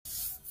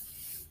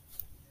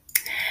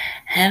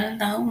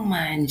Hello,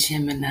 my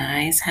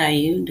Geminis. How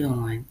you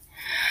doing?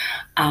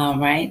 All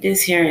right,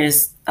 this here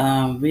is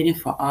reading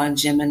for all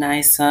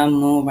Gemini, Sun,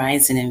 Moon,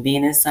 Rising, and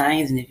Venus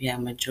signs. And if you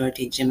have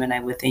majority Gemini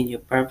within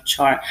your birth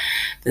chart,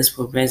 this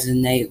will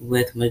resonate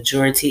with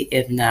majority,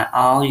 if not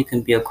all. You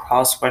can be a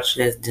cross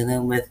watcher that's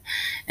dealing with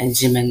a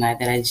Gemini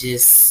that I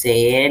just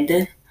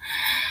said.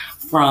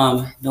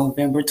 From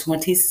November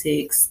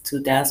 26,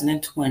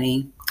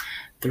 2020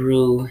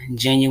 through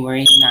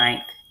January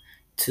 9th,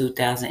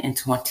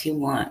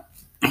 2021.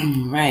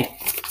 Right.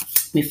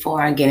 Before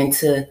I get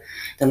into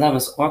the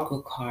Lover's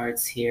Oracle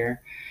cards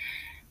here,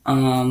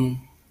 let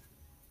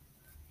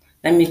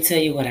me tell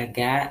you what I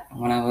got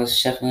when I was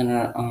shuffling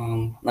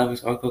the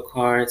Lover's Oracle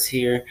cards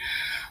here.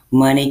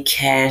 Money,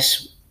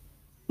 cash,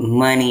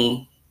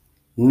 money,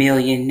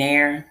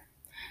 millionaire.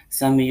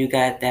 Some of you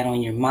got that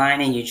on your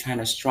mind and you're trying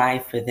to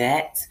strive for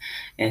that.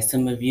 And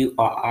some of you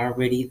are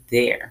already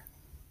there.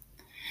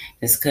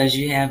 Just because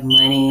you have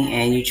money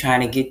and you're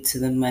trying to get to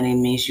the money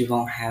means you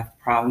won't have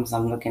problems.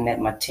 I'm looking at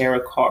my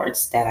tarot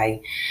cards that I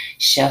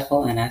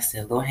shuffle and I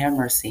said, Lord have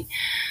mercy.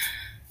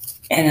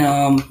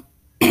 And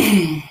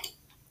and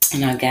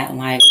I got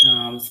like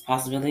this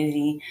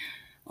possibility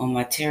on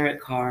my tarot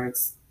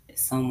cards.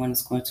 Someone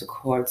is going to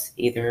court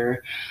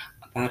either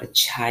about a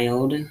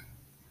child,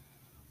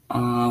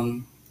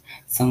 someone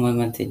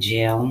went to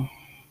jail,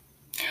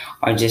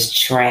 or just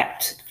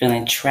trapped,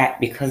 feeling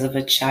trapped because of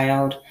a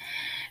child.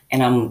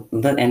 And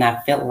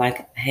I felt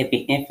like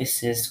heavy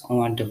emphasis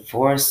on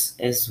divorce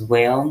as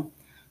well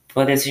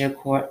for this here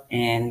court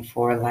and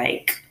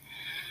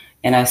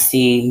and I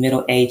see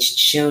middle-aged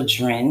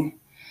children,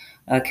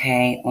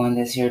 okay, on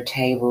this here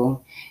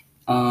table.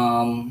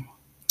 I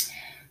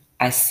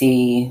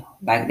see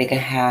like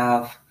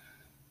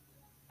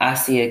I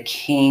see a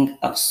king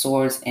of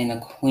swords and a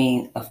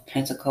queen of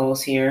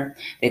pentacles here.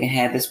 They can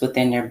have this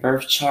within their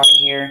birth chart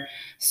here.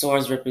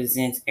 Swords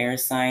represents air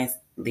signs,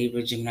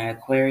 Libra, Gemini,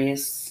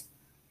 Aquarius,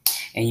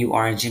 and you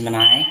are a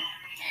Gemini.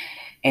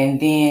 And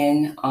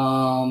then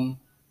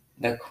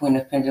the Queen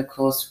of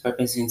Pentacles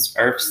represents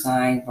Earth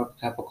sign,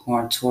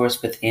 Capricorn,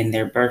 Taurus within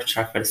their birth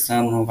chart for the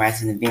Sun, Moon,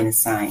 Rising, and Venus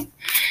sign.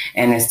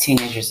 And as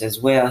teenagers as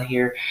well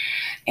here.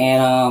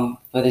 And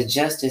for the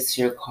Justice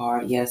here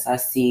card, yes, I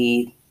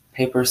see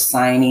paper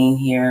signing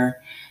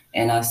here.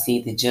 And I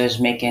see the judge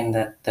making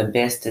the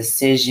best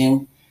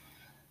decision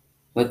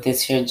with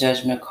this here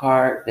judgment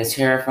card, this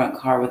Hierophant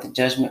card with the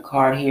judgment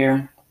card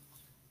here.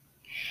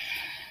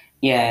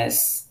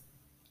 Yes,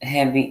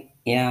 heavy,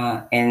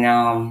 yeah.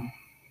 And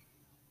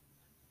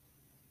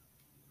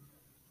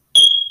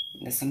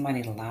did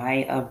someone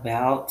lie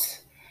about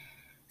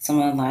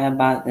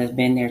that's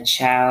been their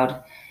child,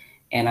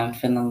 and I'm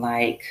feeling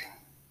like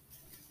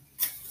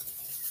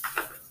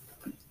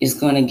it's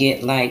gonna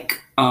get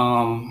like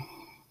a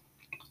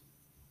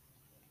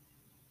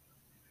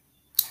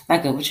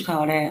what you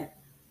call that?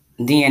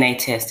 DNA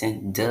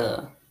testing,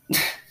 duh.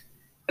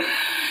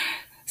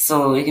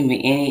 So it can be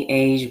any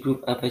age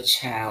group of a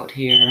child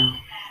here.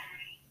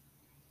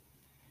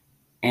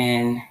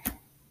 And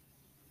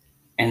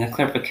the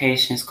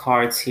clarifications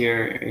cards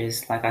here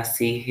is like I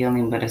see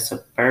healing, but it's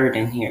a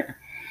burden here.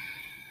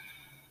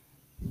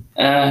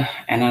 And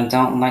I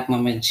don't like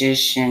my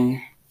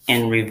Magician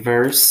in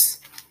reverse.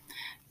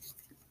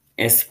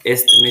 It's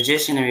the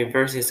Magician in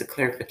reverse is a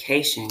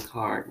clarification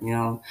card, you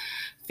know.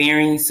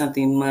 Fearing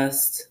something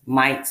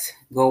might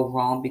go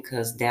wrong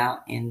because doubt,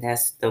 and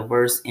that's the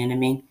worst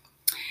enemy.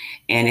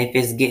 And if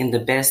it's getting the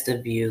best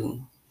of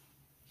you,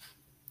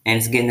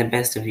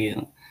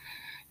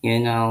 you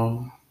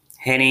know,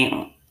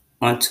 heading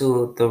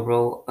onto the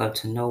road up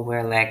to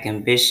nowhere, lack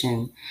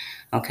ambition,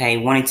 okay,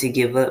 wanting to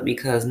give up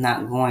because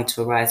not going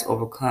to rise,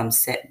 overcome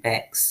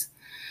setbacks.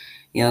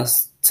 You know,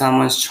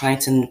 someone's trying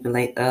to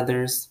manipulate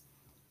others,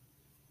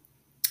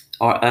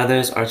 or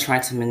others are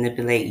trying to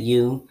manipulate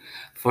you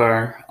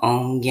for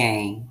own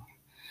gain.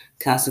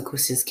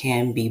 Consequences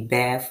can be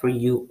bad for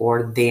you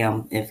or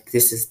them if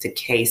this is the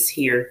case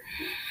here.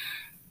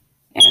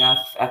 And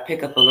I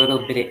pick up a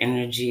little bit of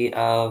energy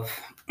of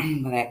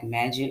black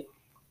magic,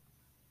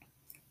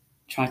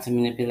 trying to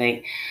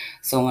manipulate.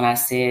 So when I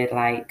said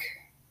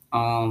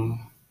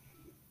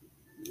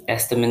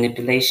that's the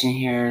manipulation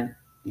here,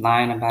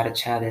 lying about a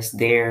child that's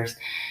theirs,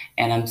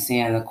 and I'm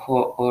seeing the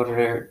court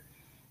order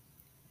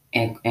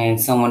and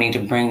someone need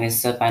to bring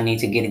this up, I need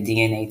to get a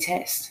DNA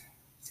test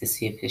to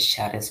see if this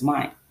child is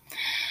mine.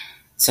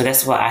 So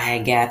that's what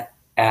I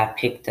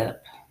picked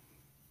up.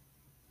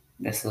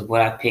 This is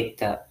what I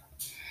picked up.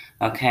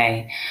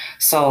 Okay,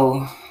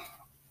 so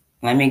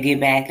let me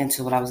get back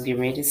into what I was getting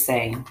ready to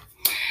say.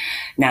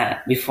 Now,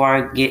 before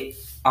I get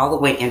all the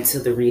way into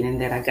the reading,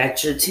 that I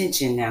got your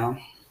attention now,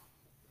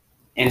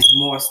 and there's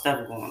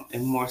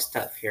more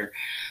stuff here.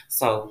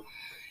 So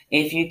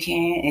if you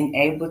can and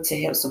able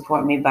to help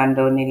support me by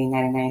donating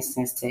 99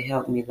 cents to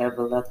help me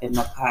level up in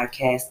my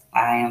podcast,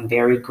 I am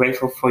very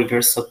grateful for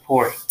your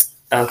support.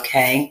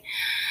 Okay.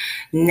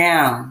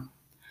 Now,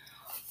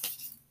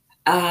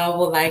 I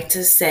would like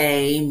to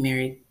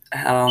say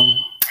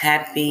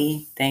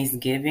happy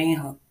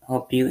Thanksgiving.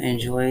 Hope you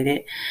enjoyed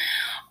it.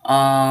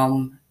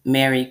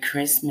 Merry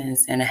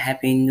Christmas and a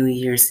Happy New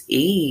Year's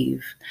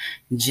Eve,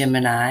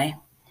 Gemini.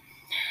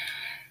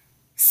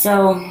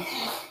 So,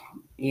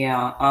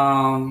 yeah,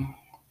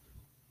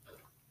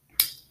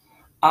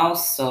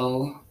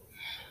 also,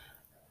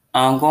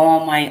 go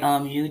on my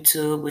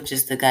YouTube, which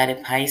is the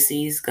Guided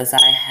Pisces, because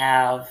I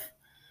have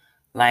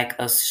like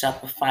a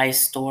Shopify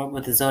store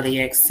with the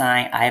zodiac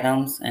sign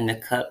items and the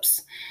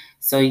cups.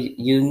 So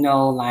you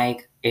know,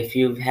 like if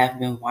you have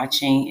been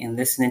watching and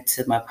listening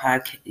to my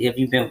podcast, if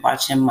you've been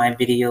watching my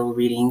video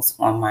readings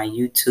on my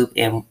YouTube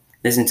and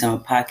listening to my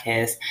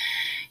podcast,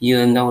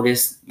 you'll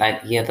notice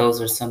like, yeah,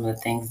 those are some of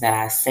the things that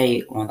I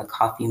say on the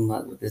coffee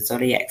mug with the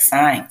zodiac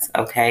signs.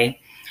 Okay.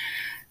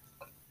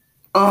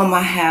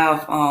 I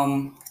have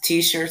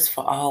t-shirts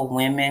for all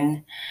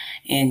women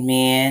and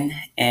men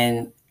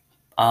and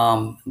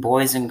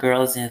boys and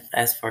girls, and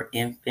as for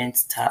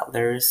infants,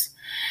 toddlers,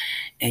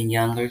 and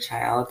younger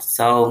child.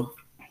 So,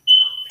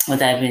 with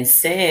that being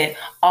said,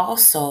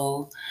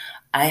 also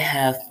I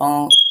have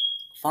phone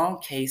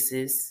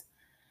cases,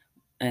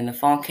 and the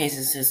phone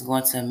cases is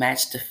going to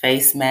match the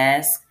face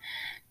mask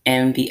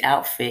and the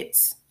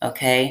outfits.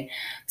 Okay,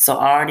 so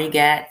I already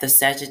got the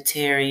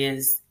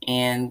Sagittarius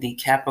and the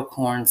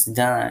Capricorns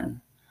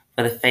done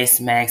for the face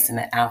masks and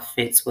the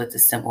outfits with the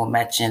symbol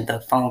matching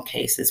the phone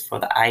cases for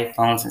the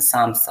iPhones and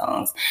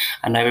Samsungs.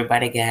 I know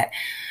everybody got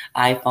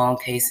iPhone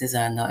cases.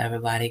 I know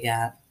everybody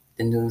got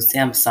the new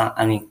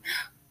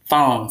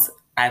phones,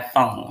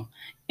 iPhone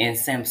and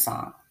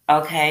Samsung.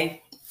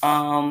 Okay.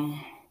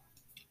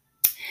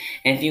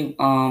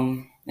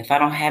 If I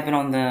don't have it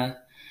on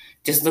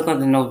just look on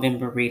the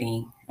November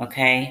reading.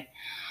 Okay.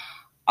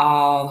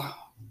 All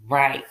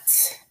right.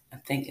 I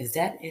think, is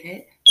that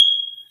it?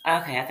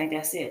 Okay, I think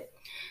that's it.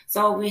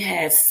 So we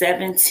had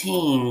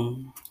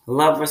 17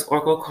 Lovers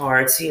Oracle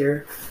cards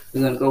here.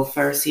 We're going to go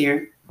first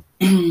here.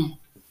 1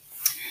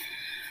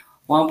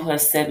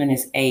 plus 7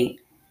 is 8.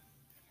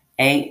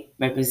 8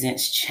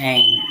 represents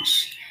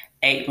change.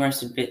 8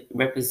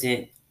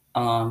 represent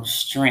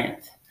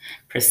strength,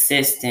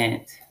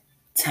 persistent,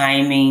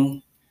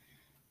 timing,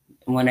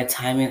 when the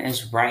timing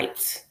is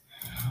right,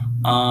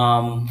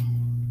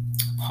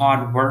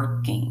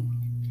 hardworking.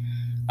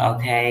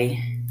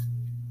 Okay.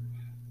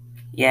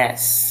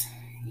 Yes.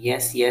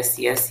 Yes, yes,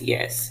 yes,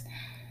 yes.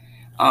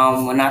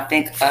 When I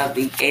think of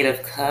the Eight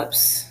of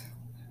Cups,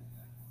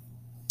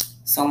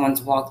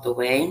 someone's walked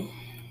away.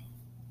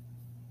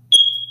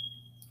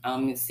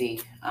 Let me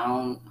see. I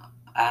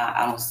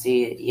don't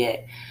see it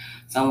yet.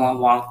 Someone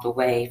walked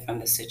away from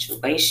the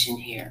situation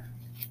here.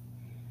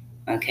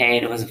 Okay,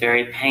 it was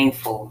very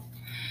painful.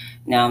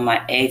 Now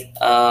my Eight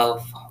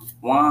of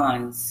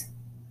Wands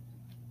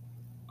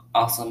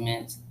also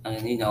meant,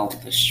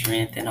 the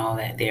strength and all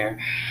that there.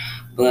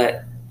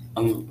 But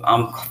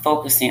I'm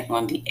focusing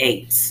on the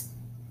eights.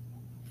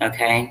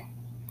 Okay,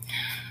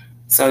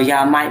 so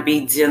y'all might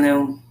be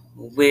dealing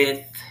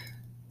with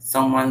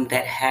someone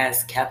that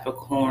has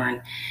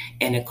Capricorn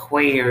and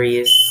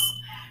Aquarius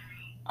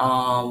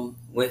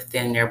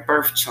within their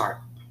birth chart.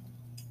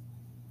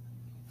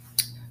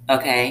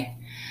 Okay,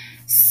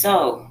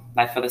 so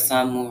like for the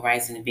Sun, Moon,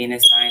 Rising, and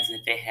Venus signs, and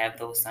if they have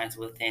those signs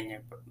within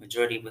their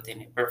majority within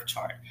their birth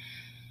chart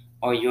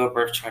or your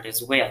birth chart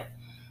as well.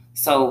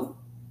 So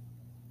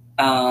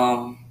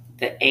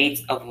the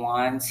Eight of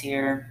Wands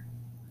here,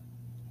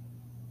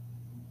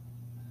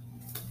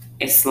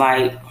 it's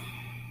like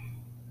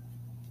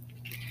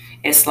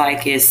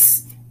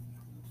it's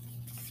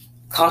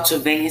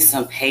cultivating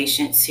some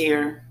patience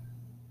here,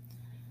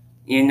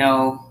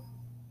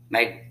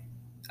 like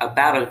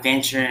about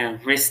adventure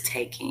and risk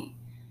taking,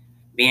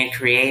 being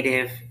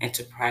creative,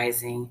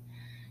 enterprising,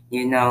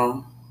 you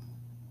know,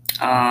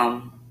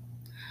 um,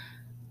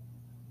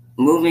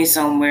 moving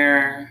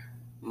somewhere,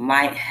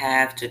 might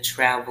have to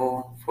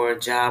travel for a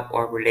job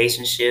or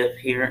relationship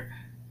here,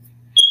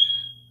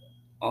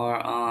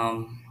 or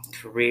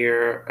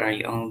career or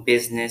your own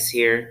business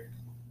here.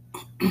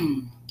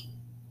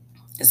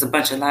 It's a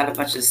bunch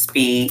of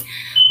speed,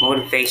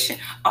 motivation.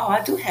 Oh,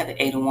 I do have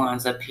the Eight of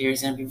Wands up here.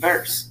 It's in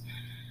reverse.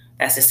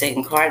 That's the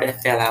second card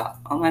that fell out.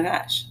 Oh my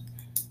gosh.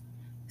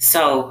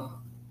 So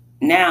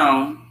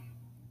now,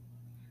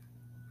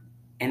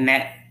 and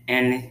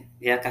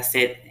like I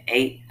said,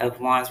 Eight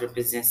of Wands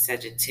represents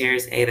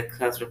Sagittarius. Eight of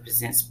Cups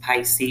represents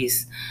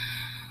Pisces.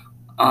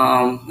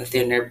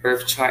 Within their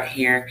birth chart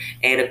here,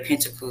 Eight of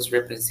Pentacles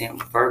represent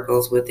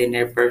Virgos within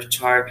their birth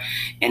chart,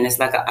 and it's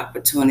like an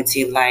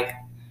opportunity, like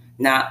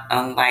not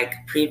unlike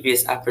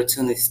previous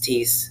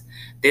opportunities.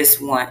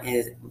 This one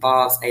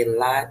involves a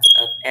lot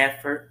of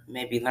effort,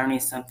 maybe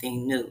learning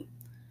something new.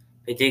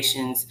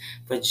 Predictions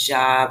for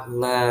job,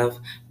 love,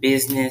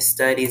 business,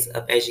 studies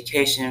of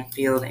education,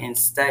 field, and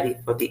study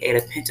for the Eight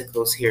of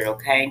Pentacles here,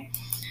 okay?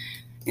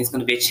 It's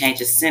going to be a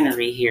change of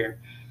scenery here.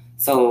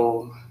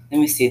 So let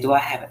me see. Do I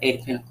have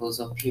Eight of Pentacles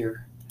up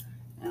here?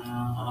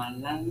 I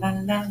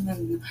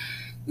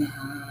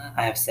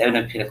have Seven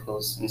of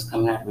Pentacles, and it's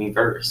coming out in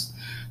reverse.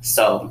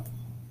 So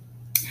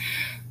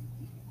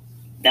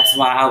That's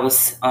why I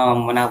was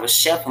when I was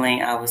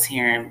shuffling, I was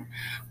hearing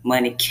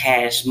money,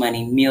 cash,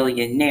 money,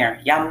 millionaire.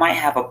 Y'all might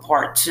have a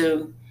part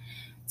two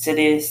to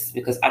this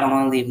because I don't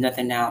want to leave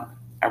nothing out.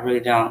 I really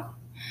don't.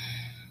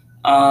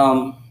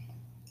 Um,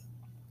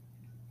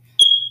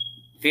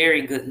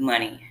 very good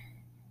money.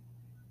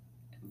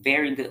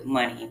 Very good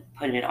money.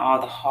 Putting in all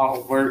the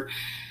hard work.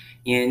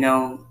 You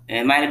know,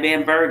 it might have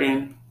been a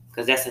burden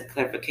because that's a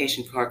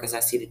clarification card because I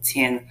see the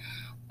 10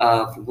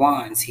 of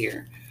wands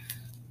here.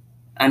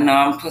 I know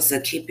I'm supposed to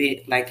keep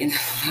it like in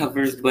the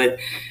lovers, but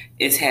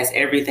it has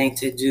everything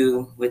to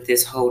do with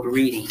this whole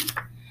reading.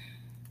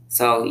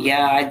 So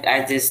yeah,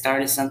 I just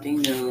started something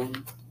new.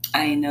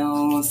 I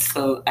know,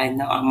 so I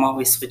know I'm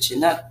always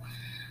switching up.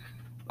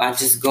 I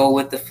just go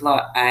with the flow.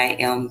 I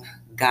am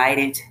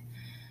guided.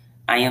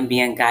 I am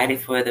being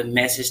guided for the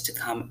message to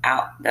come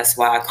out. That's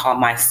why I call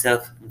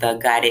myself the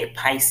guided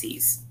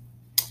Pisces.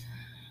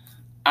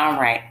 All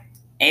right,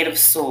 Eight of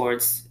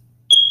Swords,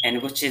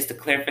 and which is the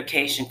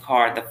clarification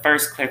card, the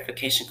first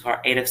clarification card.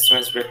 Eight of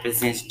Swords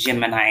represents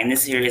Gemini, and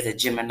this here is a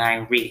Gemini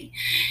reading.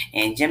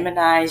 And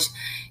Gemini's,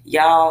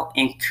 y'all,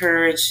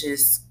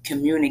 encourages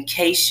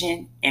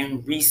communication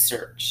and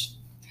research.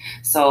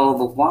 So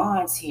the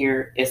wands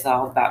here is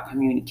all about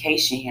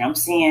communication here. I'm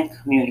seeing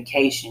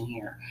communication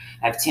here.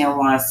 I have 10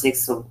 wands,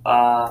 6 of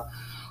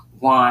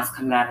wands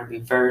coming out of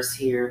reverse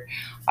here.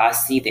 I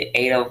see the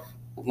 8 of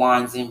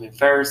wands in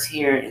reverse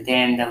here. And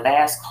then the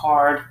last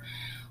card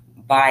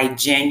by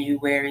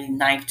January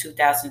 9th,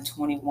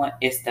 2021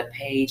 is the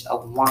Page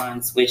of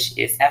Wands, which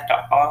is after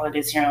all of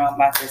this here I'm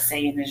about to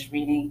say in this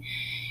reading,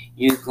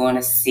 you're going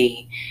to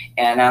see.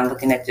 And I'm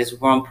looking at this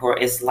rumper.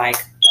 It's like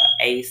an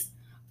Ace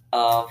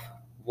of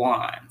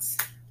Wands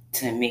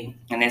to me.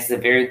 And it's a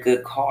very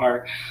good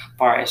card as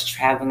far as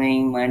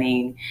traveling,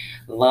 money,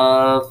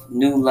 love.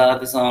 New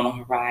love is on the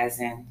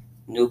horizon.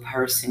 New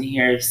person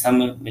here.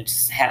 Some of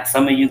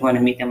you going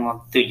to meet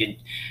them through your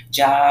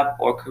job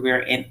or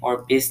career and or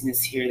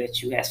business here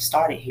that you have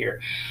started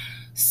here.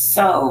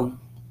 So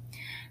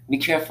be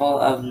careful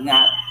of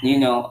not,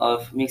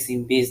 of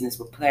mixing business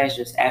with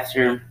pleasures.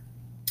 After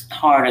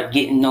hard of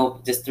getting over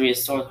this Three of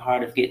Swords,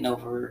 hard of getting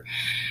over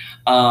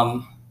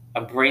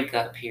a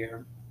breakup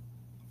here,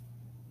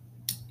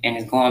 and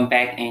it's going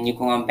back, and you're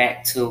going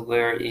back to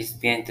where it's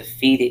been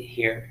defeated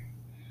here.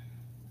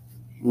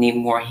 Need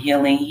more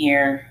healing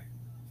here.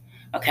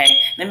 Okay,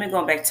 let me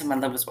go back to my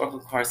Lover's Oracle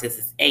card. Says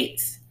it's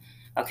 8.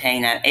 Okay,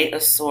 now 8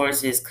 of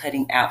Swords is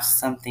cutting out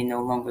something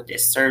no longer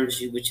that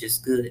serves you, which is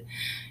good,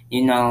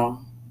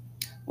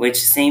 which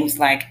seems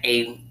like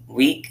a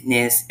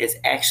weakness is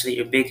actually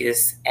your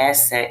biggest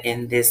asset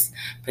in this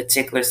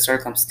particular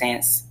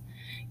circumstance.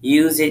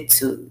 Use it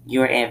to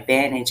your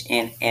advantage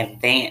and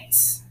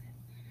advance.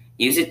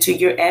 Use it to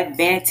your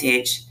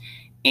advantage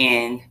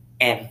and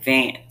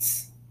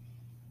advance.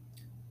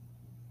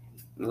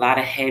 A lot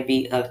of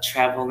heavy of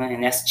traveling,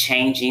 and that's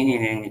changing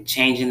and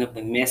changing of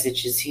the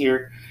messages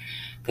here,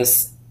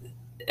 because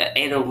the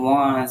 8 of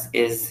Wands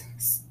is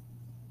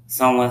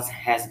someone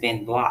has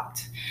been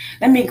blocked.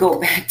 Let me go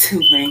back to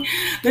my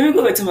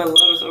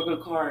Lover's Oracle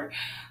card,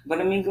 but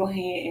let me go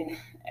ahead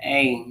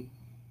and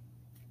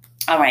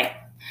all right.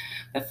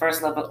 The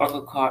first Lover's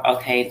Oracle card.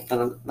 Okay,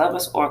 the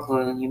Lover's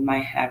Oracle, you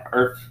might have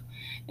Earth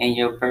in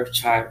your birth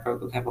chart,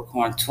 Virgo,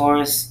 Capricorn,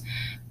 Taurus.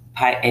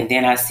 And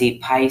then I see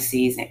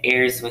Pisces and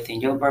Aries within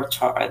your birth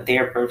chart or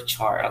their birth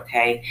chart,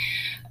 okay?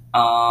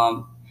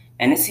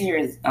 And this here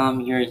is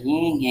your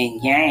yin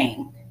and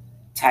yang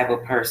type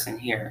of person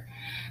here.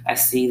 I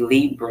see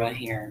Libra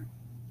here.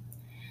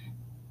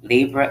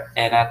 Libra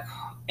and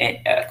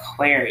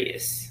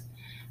Aquarius.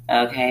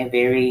 Okay,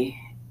 very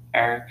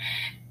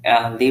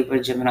Libra,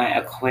 Gemini,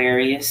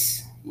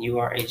 Aquarius. You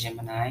are a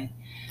Gemini.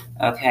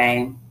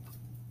 Okay.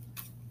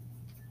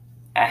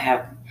 I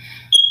have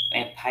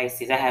and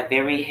Pisces. I have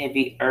very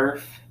heavy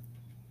earth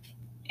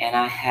and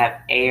I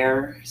have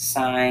air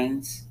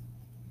signs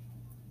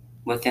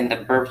within the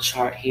birth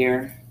chart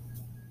here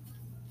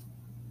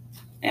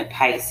and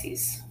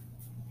Pisces.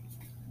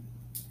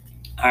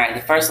 All right,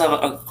 the first level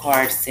of the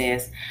card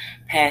says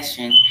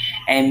passion.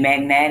 A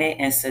magnetic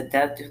and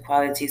seductive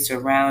quality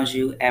surrounds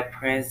you at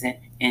present.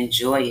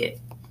 Enjoy it.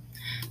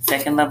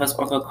 Second level's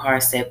oracle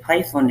card said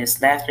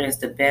playfulness. Laughter is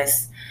the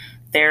best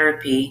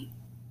therapy.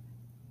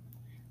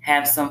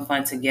 Have some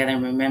fun together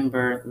and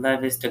remember,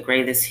 love is the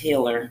greatest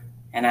healer.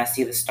 And I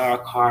see the star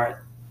card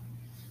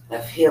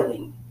of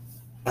healing,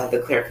 of the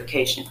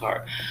clarification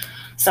card.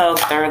 So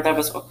third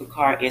level's oracle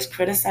card is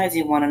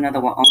criticizing one another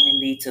will only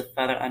lead to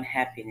further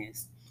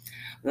unhappiness.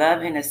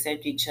 Love and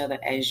accept each other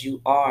as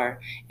you are,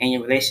 and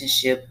your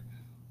relationship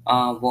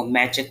will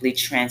magically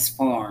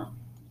transform.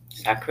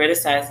 Stop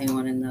criticizing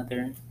one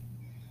another.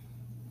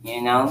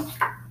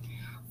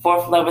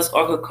 Fourth level's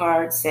oracle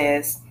card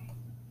says,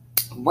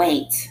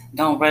 wait,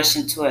 don't rush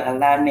into it.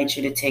 Allow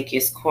nature to take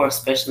its course,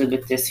 especially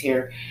with this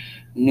here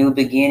new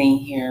beginning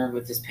here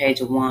with this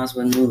Page of Wands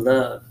with new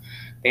love.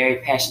 Very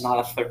passionate, a lot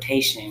of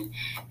flirtation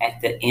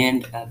at the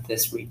end of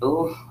this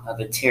of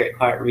a tarot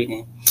card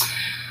reading.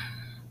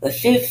 The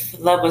fifth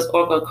Lover's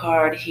Oracle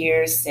card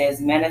here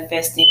says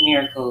manifesting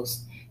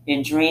miracles.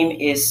 Your dream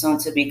is soon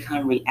to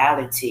become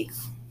reality,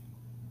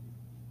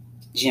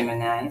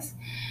 Geminis.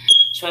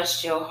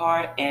 Trust your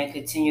heart and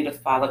continue to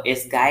follow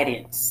its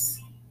guidance.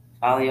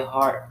 Follow your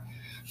heart.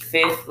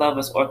 Fifth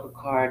Lover's Oracle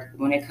card.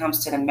 When it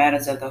comes to the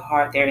matters of the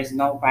heart, there is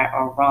no right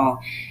or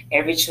wrong.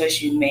 Every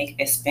choice you make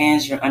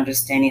expands your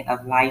understanding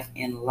of life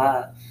and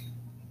love.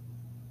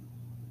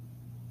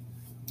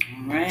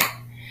 All right.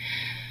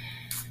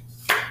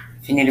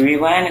 If you need to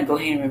rewind, go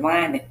ahead and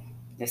rewind it.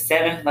 The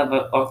seventh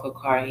Lover Oracle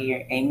card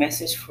here. A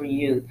message for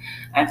you.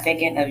 I'm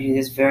thinking of you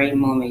this very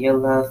moment. Your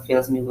love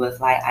fills me with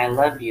light. I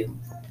love you.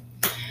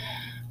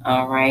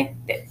 All right.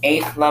 The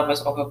eighth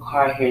Lover's Oracle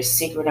card here.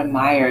 Secret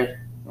admirer.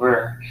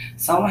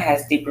 Someone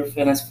has deeper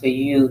feelings for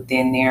you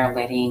than they're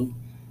letting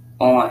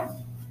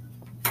on.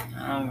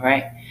 All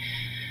right.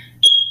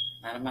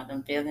 Not about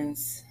them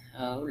feelings.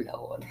 Oh,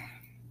 Lord.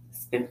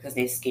 It's been because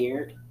they're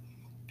scared.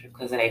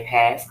 Because of their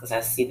past. Because I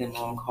see the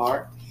moon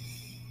card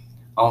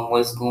on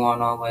what's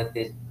going on with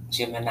the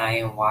Gemini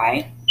and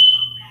why.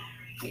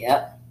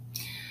 Yep.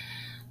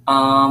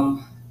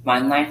 My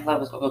ninth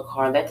Lover's Oracle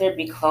card. Let there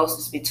be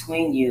closeness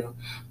between you,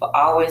 but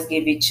always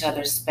give each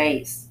other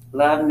space.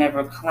 Love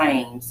never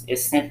claims. It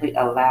simply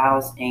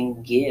allows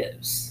and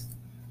gives.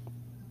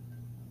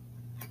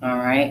 All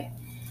right.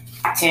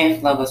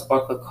 10th Lover's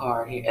Oracle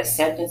card here.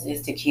 Acceptance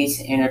is the key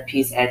to inner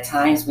peace. At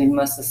times, we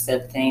must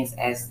accept things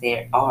as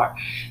they are.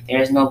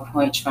 There is no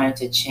point trying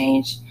to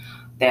change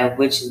that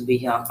which is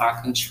beyond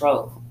our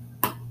control.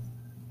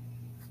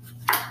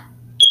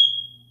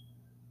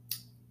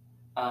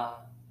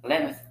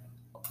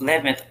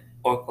 11th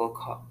Oracle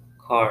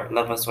card,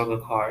 Lover's Oracle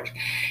card.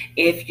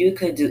 If you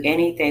could do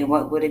anything,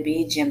 what would it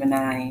be,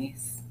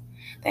 Geminis?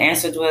 The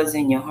answer dwells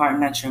in your heart,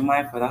 not your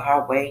mind. For the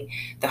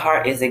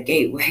heart is a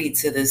gateway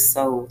to the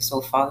soul.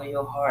 So follow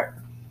your heart.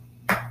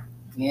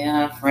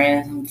 Yeah,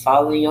 friends,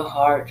 follow your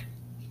heart.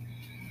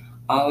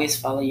 Always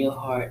follow your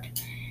heart.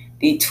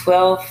 The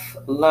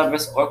 12th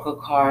Lover's Oracle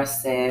card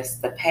says,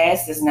 the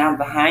past is now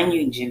behind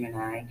you,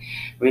 Gemini.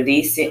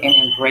 Release it and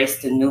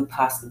embrace the new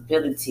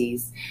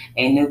possibilities.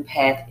 A new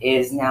path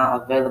is now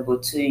available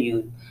to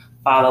you.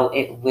 Follow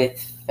it with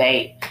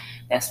faith.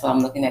 That's why I'm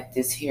looking at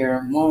this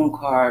here moon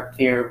card,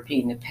 fear of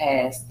repeating the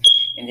past.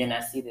 And then I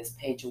see this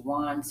page of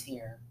wands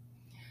here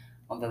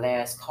on the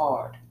last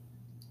card.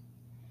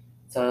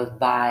 So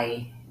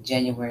by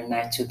January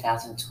 9th,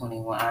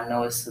 2021. I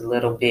know it's a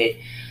little bit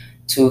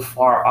too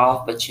far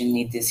off, but you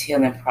need this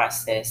healing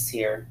process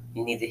here.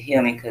 You need the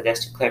healing because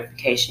that's your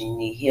clarification. You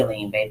need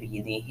healing, baby.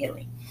 You need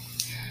healing.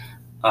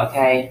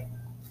 Okay?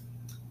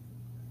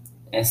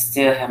 And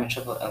still having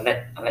trouble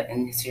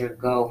letting this here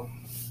go.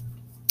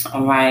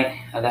 All right?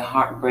 The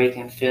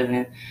heartbreaking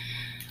feeling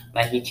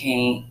like you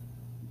can't.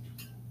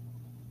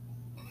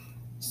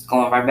 It's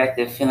going right back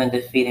to feeling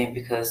defeated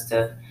because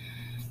the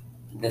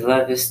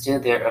love is still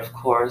there, of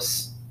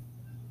course,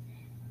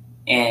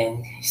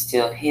 and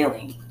still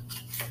healing.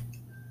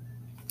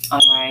 All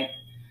right.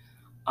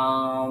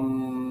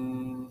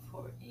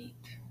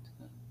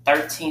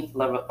 13th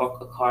Lover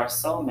Oracle card,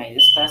 soulmate.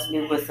 This has to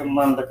be with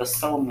someone like a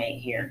soulmate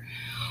here,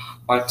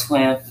 or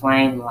twin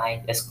flame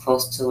light that's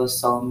close to a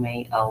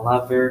soulmate, a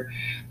lover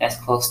that's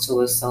close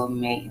to a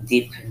soulmate,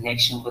 deep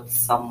connection with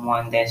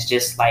someone that's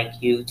just like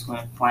you,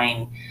 twin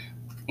flame,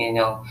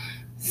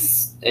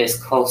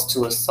 is close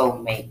to a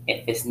soulmate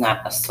if it's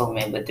not a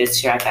soulmate. But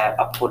this year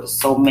I pulled a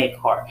soulmate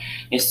card.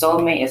 Your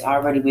soulmate is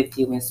already with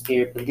you in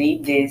spirit.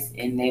 Believe this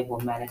and they will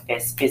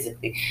manifest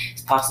physically.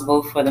 It's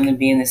possible for them to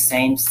be in the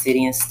same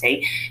city and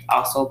state.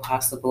 Also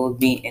possible to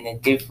be in a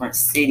different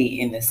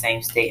city in the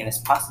same state. And it's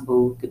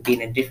possible to be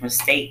in a different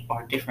state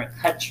or a different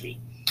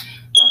country.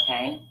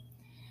 Okay?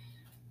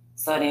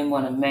 So they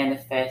want to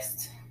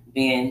manifest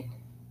being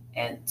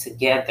and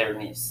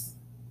togetherness.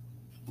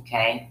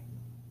 Okay?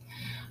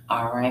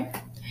 All right.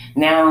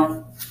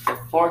 Now, the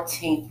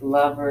 14th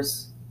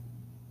Lover's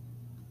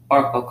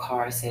Oracle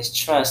card says,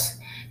 trust.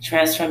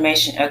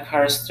 Transformation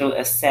occurs through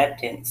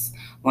acceptance.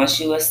 Once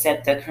you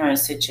accept the current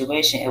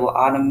situation, it will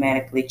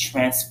automatically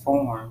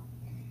transform.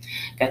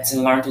 Got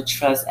to learn to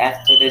trust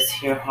after this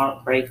here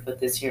heartbreak, with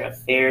this here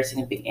affair. It's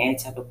going to be any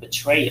type of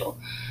betrayal.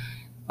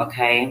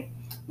 Okay?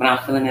 But I'm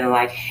feeling it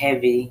like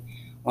heavy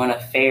on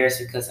affairs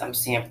because I'm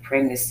seeing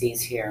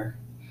pregnancies here.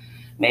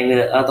 Maybe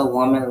the other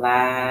woman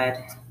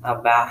lied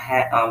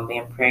about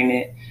being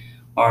pregnant,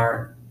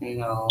 or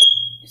you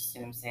see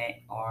what I'm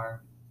saying,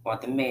 or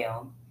the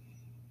male,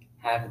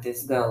 however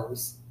this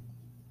goes,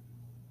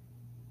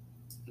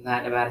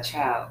 lied about a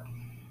child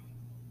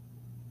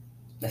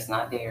that's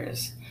not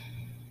theirs,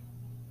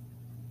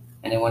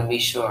 and they want to be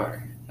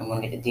sure and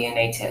want to get the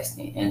DNA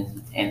testing,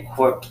 and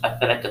court. I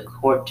feel like the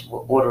court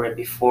will order it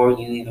before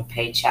you even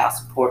pay child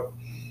support,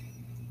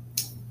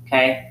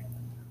 okay,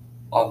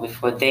 or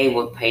before they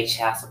will pay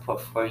child support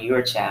for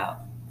your child.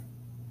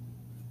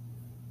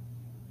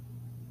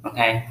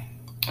 Okay?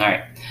 All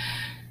right.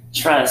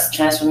 Trust.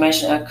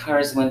 Transformation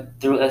occurs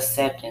through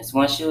acceptance.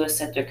 Once you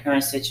accept the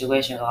current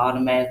situation, it will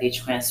automatically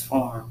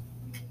transform.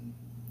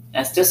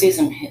 I still see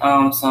some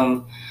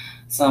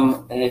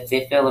if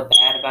they feel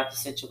bad about the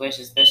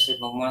situation, especially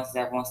the ones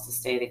that wants to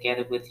stay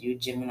together with you,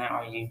 Gemini,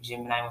 or you,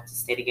 Gemini, wants to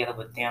stay together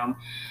with them.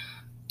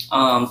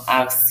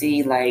 I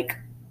see they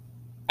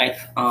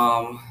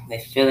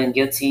feeling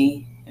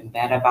guilty and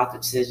bad about the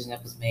decision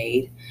that was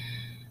made.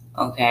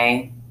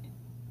 Okay,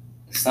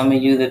 some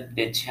of you,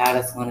 the child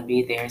is going to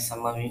be there,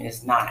 some of you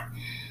is not.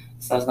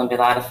 So it's going to be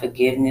a lot of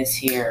forgiveness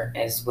here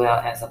as well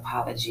as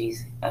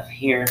apologies of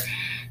here.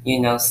 You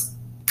know,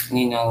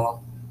 you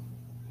know,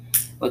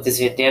 what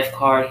is your death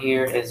card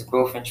here is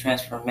growth and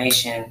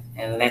transformation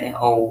and letting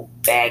old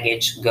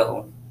baggage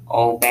go.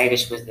 Old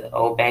baggage was the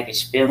old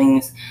baggage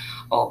feelings,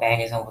 old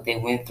baggage on what they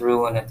went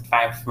through, and a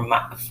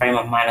frame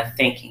of mind of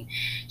thinking,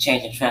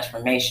 change and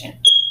transformation.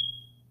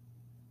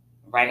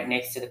 Right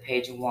next to the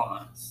Page of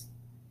Wands,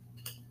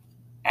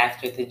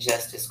 after the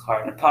Justice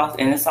card,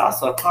 and it's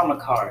also a karma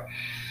card.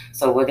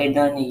 So what they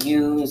done to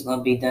you is going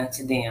to be done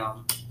to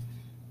them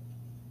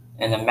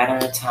in a matter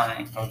of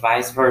time, or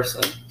vice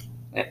versa.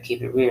 Gotta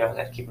keep it real.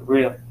 Gotta keep it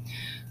real.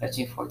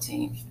 13,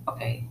 14.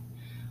 Okay.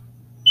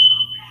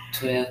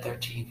 12,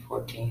 13,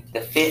 14. The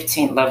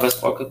 15th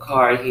Lovers Oracle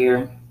card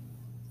here.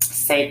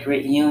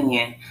 Sacred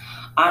union.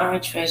 Honor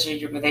and treasure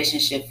your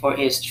relationship, for it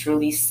is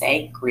truly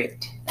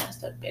sacred. That's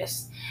the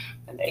best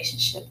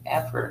relationship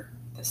ever.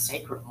 The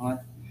sacred one.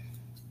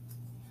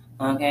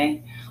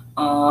 Okay.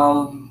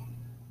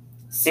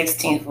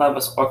 16th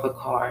Lovers Oracle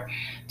card.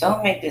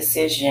 Don't make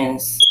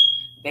decisions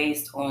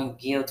based on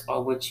guilt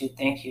or what you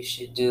think you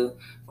should do,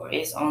 for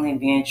it's only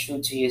being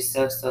true to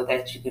yourself so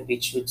that you can be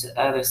true to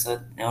others.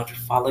 So to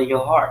follow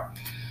your heart.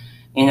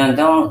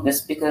 Don't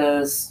just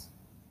because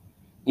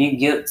you're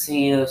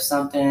guilty of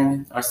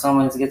something or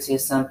someone's guilty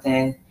of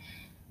something,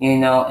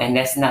 and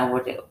that's not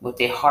what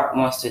their heart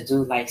wants to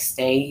do, like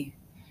stay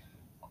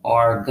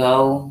or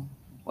go,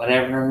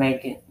 whatever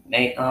may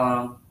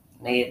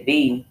it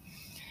be.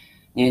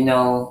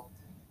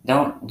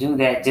 Don't do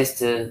that just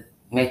to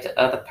make the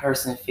other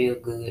person feel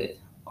good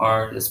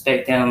or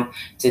expect them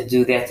to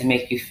do that to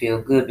make you feel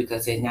good,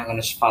 because they're not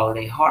going to follow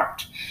their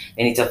heart.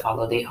 They need to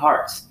follow their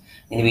hearts.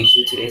 They need to be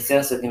true to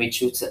themselves, so they can be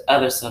true to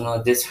others, so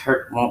no, this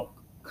hurt won't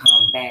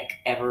come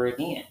back ever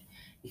again.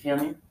 You feel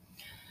me?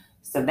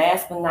 So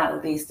last but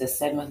not least, the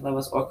 7th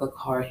Lovers Oracle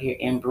card here,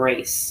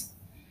 embrace.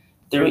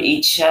 Through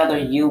each other,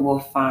 you will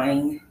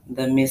find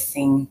the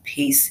missing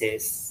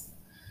pieces.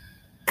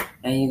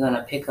 And you're going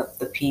to pick up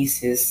the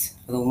pieces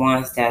for the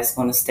ones that's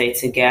going to stay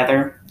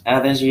together.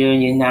 Others,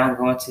 you're not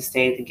going to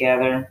stay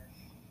together.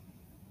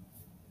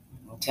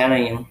 I'm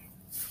telling you.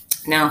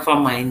 Now for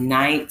my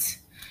Knight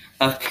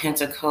of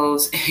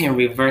Pentacles in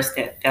reverse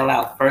that fell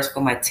out first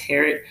for my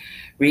tarot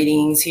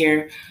readings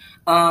here.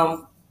 I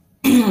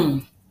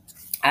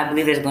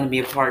believe there's going to be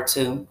a part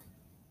 2.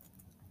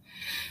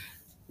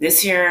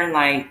 This here,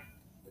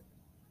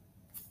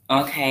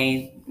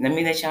 okay, let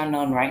me let y'all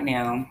know right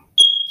now.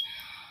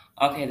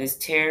 Okay, this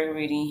tarot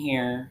reading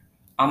here,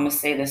 I'm going to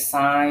say the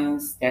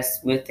signs that's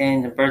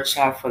within the birth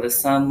chart for the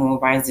Sun, Moon,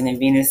 Rising, and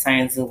Venus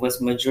signs of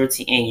what's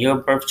majority in your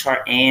birth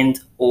chart and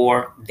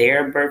or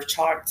their birth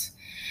charts.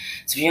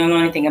 So if you don't know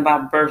anything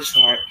about birth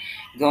chart,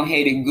 go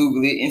ahead and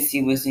Google it and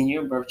see what's in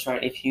your birth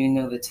chart. If you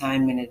know the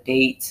time and the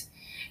date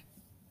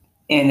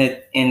and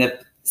the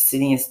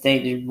city and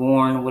state you're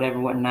born, whatever,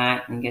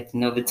 whatnot, and get to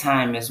know the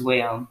time as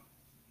well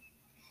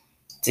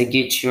to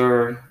get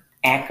your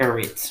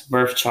accurate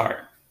birth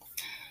chart.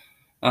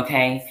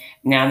 Okay,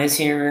 now this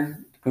here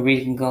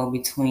reading can go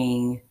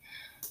between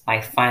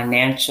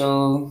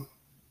financial,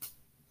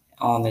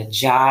 on the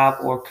job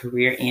or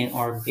career in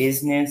or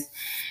business.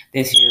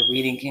 This here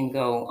reading can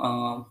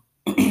go,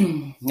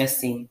 let's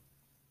see,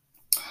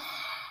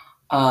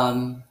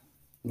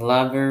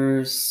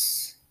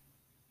 lovers,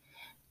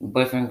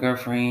 boyfriend,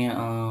 girlfriend,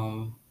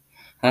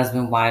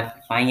 husband, wife,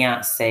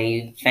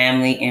 fiance,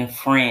 family, and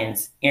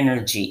friends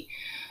energy.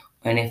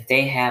 And if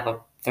they have a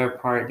third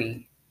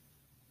party,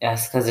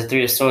 that's because the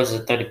Three of Swords is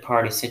a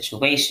third-party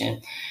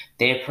situation.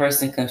 Their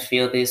person can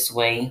feel this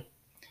way,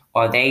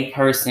 or they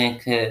person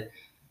could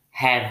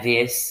have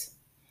this,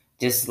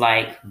 just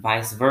like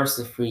vice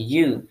versa for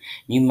you.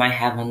 You might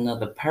have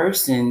another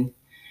person,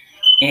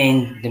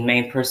 and the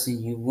main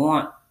person you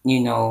want,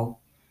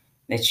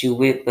 that you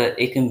with, but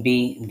it can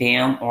be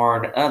them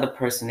or the other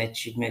person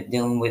that you've been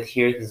dealing with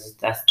here, because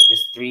that's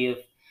this Three of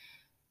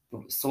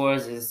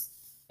Swords is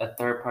a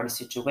third-party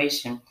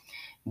situation.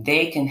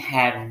 They can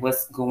have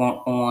what's going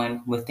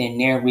on within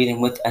their reading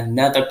with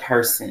another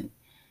person.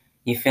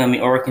 You feel me?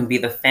 Or it can be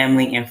the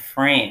family and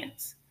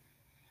friends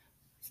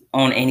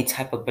on any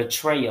type of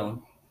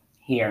betrayal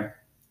here.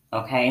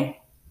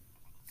 Okay?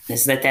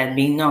 Let's let that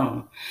be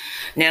known.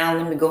 Now,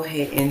 let me go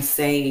ahead and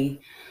say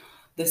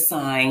the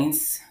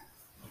signs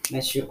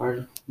that you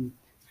are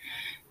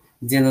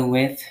dealing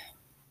with.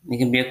 You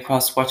can be a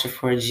cross watcher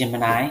for a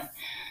Gemini.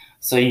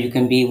 So you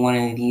can be one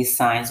of these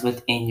signs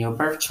within your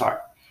birth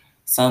chart.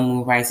 Sun,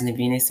 Moon, Rising, and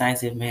Venus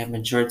signs that may have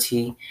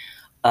majority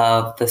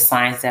of the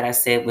signs that I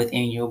said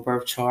within your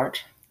birth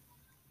chart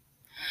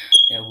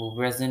that will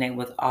resonate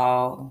with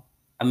all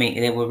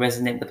It will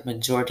resonate with the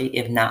majority,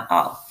 if not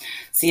all.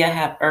 See, I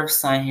have Earth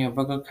sign here,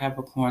 Virgo,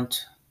 Capricorn,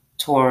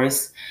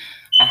 Taurus.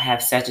 I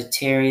have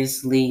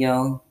Sagittarius,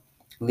 Leo,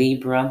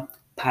 Libra,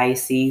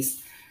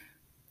 Pisces.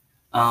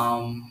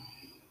 I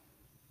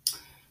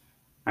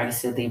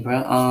said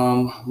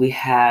Libra. We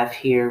have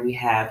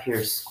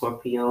here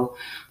Scorpio,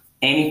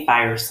 any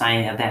fire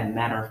sign of that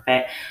matter of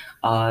fact.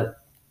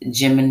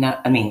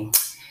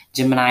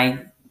 Gemini.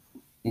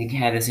 You can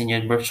have this in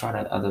your birth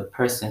chart. Other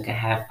person can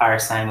have fire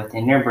sign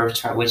within their birth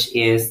chart, which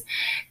is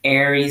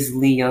Aries,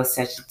 Leo,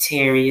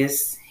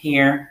 Sagittarius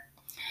here.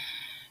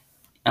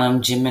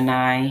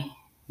 Gemini,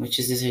 which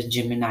is this a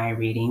Gemini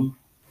reading.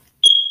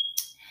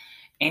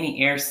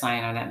 Any air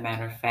sign on that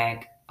matter of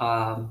fact,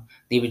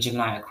 Libra,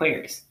 Gemini,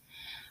 Aquarius.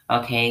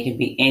 Okay, it can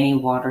be any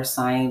water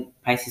sign,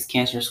 Pisces,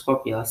 Cancer,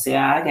 Scorpio. See,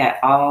 I got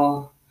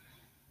all,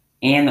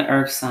 and the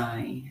earth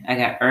sign. I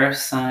got earth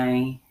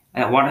sign,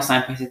 I got water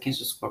sign, Pisces,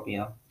 Cancer,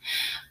 Scorpio.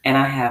 And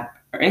I have,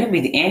 it can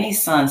be any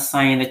sun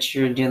sign that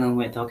you're dealing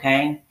with,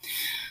 okay?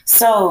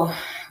 So,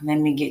 let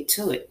me get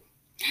to it.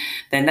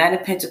 The Knight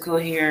of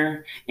Pentacles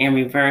here in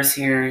reverse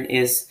here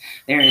is,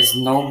 there is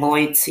no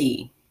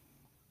loyalty.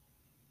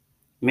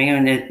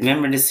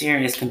 Remember this here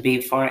is can be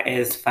far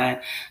as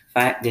find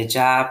the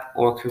job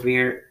or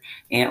career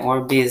and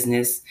or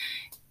business,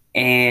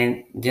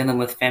 and dealing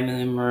with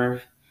family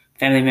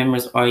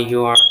members or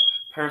your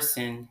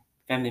person,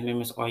 family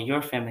members or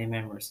your family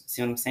members.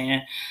 See what I'm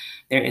saying?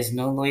 There is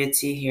no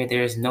loyalty here.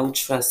 There is no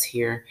trust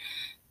here.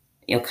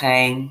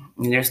 Okay?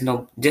 And there's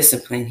no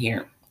discipline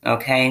here.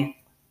 Okay?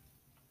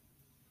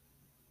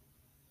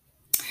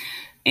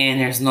 And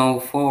there's no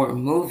forward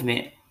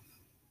movement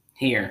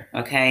here.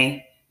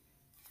 Okay?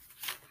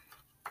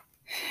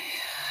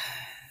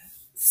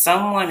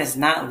 Someone is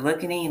not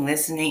looking,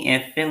 listening,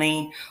 and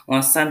feeling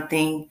on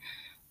something,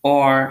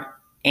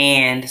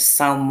 and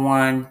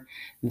someone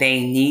they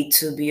need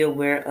to be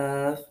aware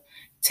of.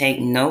 Take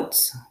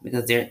notes,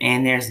 because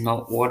there's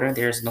no order,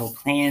 there's no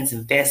plans,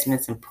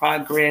 investments, and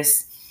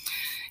progress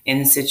in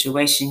the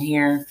situation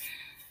here.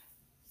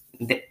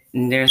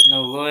 There's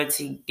no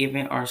loyalty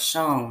given or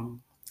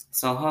shown.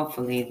 So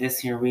hopefully this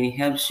here really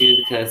helps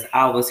you, because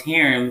I was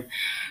hearing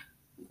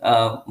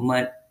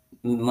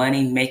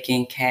money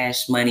making,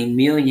 cash money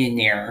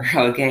millionaire.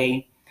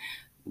 Okay,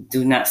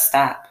 do not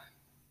stop,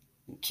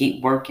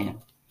 keep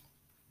working.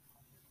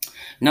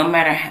 No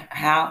matter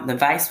how, the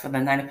vice for the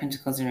Knight of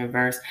Pentacles in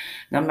reverse,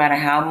 no matter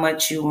how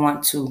much you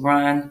want to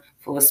run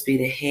full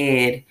speed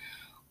ahead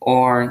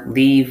or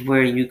leave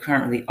where you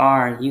currently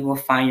are, you will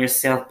find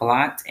yourself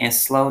blocked and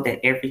slowed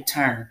at every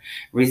turn.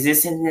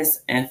 Resisting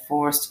this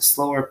enforced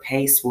slower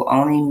pace will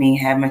only mean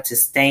having to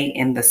stay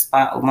in the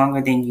spot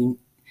longer than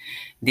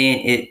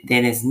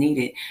is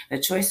needed. The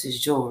choice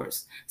is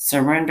yours.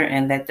 Surrender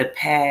and let the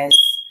past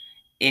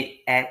it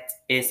at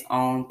its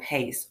own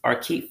pace, or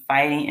keep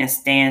fighting and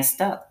stand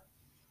stuck.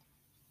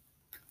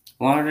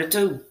 One of the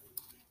two.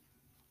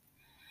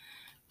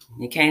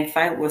 You can't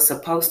fight what's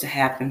supposed to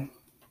happen.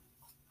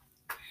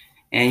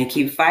 And you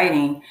keep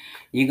fighting,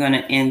 you're going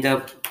to end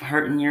up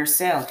hurting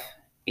yourself,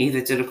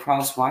 either to the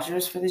cross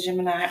watchers for the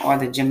Gemini or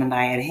the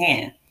Gemini at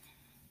hand.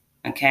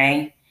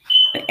 Okay?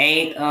 The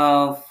Eight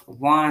of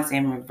Wands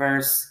in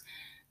reverse,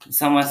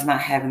 someone's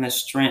not having the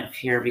strength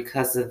here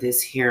because of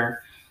this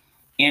here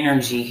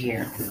energy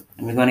here.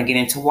 And we're going to get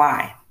into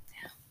why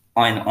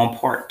on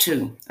part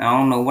 2. I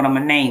don't know what I'm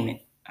going to name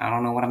it. But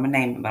I'm going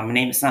to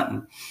name it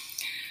something.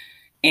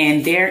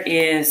 And there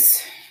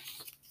is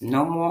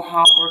no more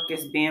hard work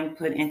is being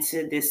put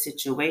into this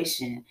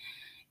situation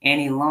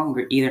any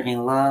longer, either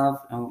in love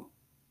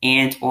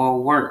and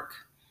or work.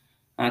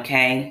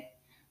 Okay?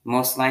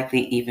 Most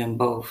likely even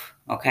both.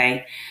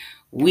 Okay?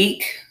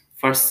 Weak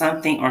for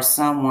something or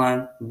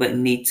someone, but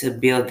need to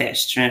build that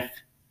strength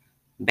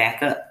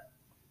back up.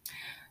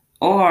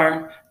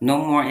 Or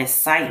no more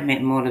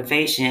excitement,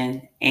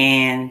 motivation,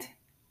 and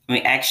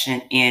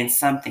action in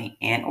something,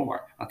 and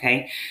or.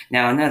 Okay?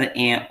 Now another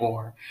and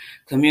or.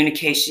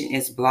 Communication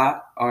is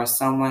blocked, or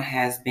someone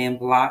has been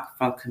blocked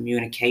from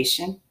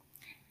communication,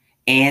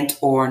 and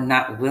or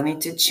not willing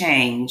to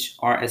change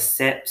or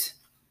accept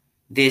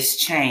this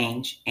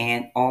change,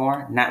 and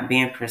or not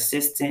being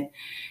persistent,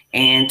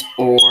 and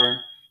or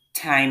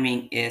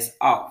timing is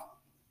off.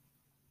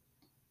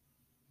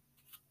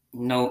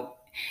 No,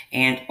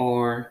 and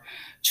or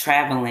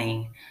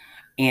traveling,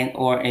 and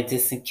or in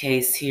this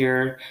case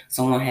here,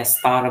 someone has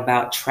thought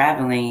about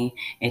traveling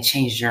and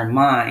changed your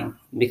mind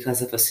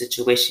because of a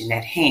situation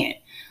at hand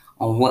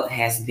on what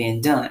has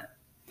been done.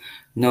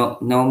 No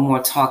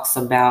more talks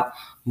about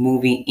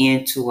moving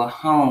into a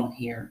home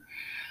here.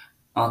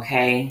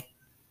 Okay,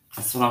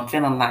 that's what I'm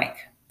feeling like.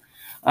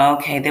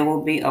 Okay, there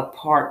will be a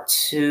part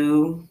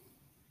 2.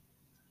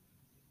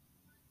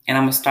 And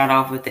I'm going to start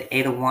off with the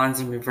Eight of Wands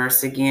in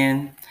reverse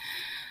again.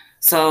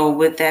 So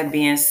with that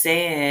being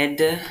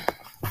said,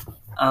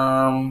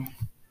 don't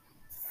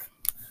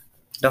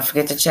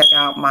forget to check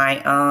out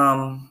my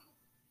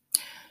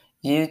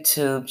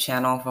YouTube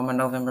channel for my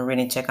November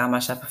reading. Check out my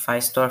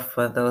Shopify store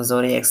for those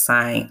zodiac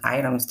sign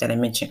items that I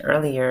mentioned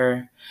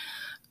earlier.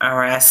 All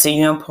right, I see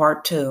you in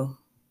part two.